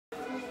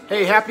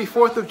Hey, happy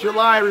 4th of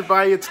July,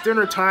 everybody. It's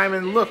dinner time,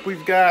 and look,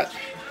 we've got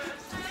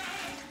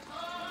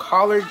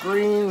collard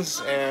greens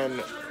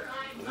and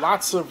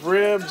lots of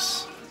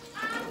ribs,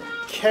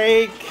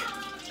 cake,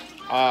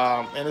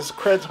 and it's a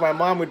credit to my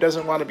mom who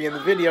doesn't want to be in the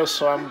video,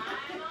 so I'm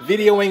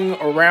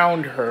videoing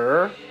around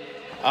her.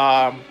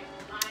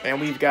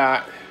 And we've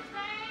got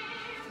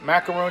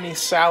macaroni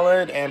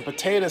salad and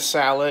potato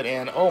salad,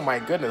 and oh my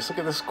goodness, look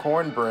at this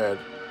cornbread.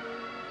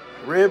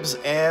 Ribs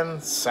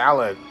and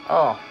salad.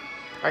 Oh,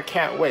 I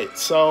can't wait.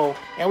 So,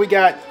 and we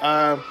got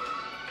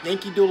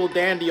Yankee Doodle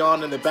Dandy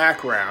on in the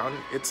background.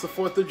 It's the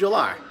 4th of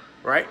July,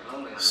 right?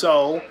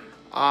 So,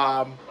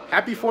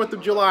 happy 4th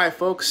of July,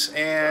 folks.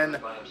 And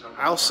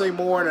I'll say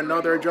more in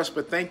another address,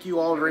 but thank you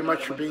all very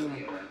much for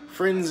being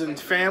friends and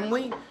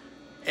family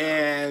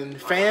and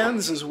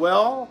fans as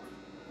well.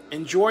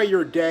 Enjoy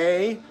your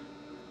day,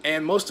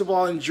 and most of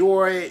all,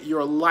 enjoy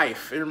your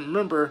life. And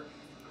remember,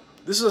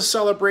 this is a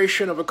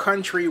celebration of a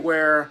country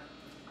where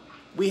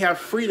we have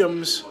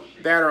freedoms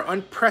that are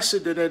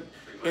unprecedented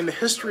in the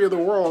history of the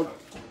world.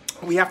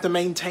 We have to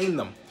maintain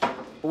them.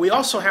 But we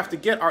also have to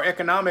get our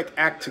economic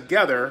act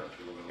together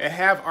and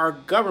have our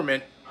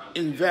government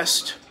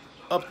invest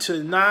up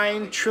to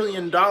 $9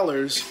 trillion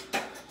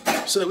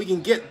so that we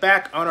can get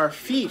back on our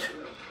feet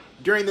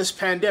during this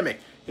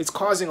pandemic. It's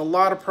causing a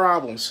lot of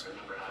problems,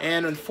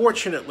 and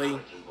unfortunately,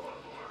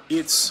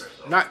 it's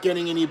not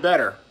getting any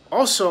better.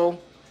 Also,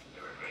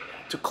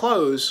 to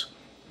close,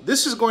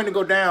 this is going to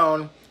go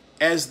down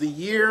as the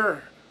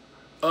year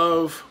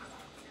of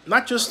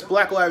not just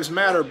Black Lives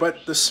Matter,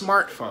 but the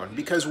smartphone.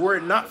 Because were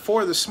it not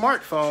for the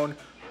smartphone,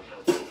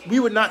 we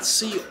would not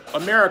see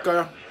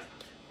America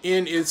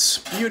in its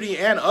beauty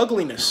and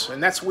ugliness.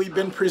 And that's what we've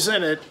been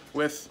presented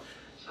with.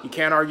 You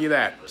can't argue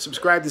that.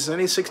 Subscribe to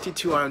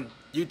Zenny62 on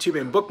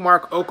YouTube and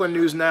bookmark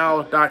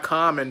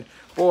oaklandnewsnow.com. And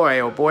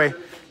boy, oh boy,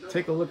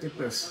 take a look at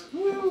this.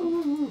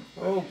 Woo.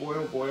 Oh boy,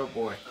 oh boy, oh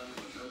boy.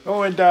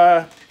 Oh,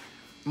 and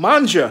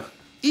manja,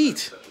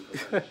 eat.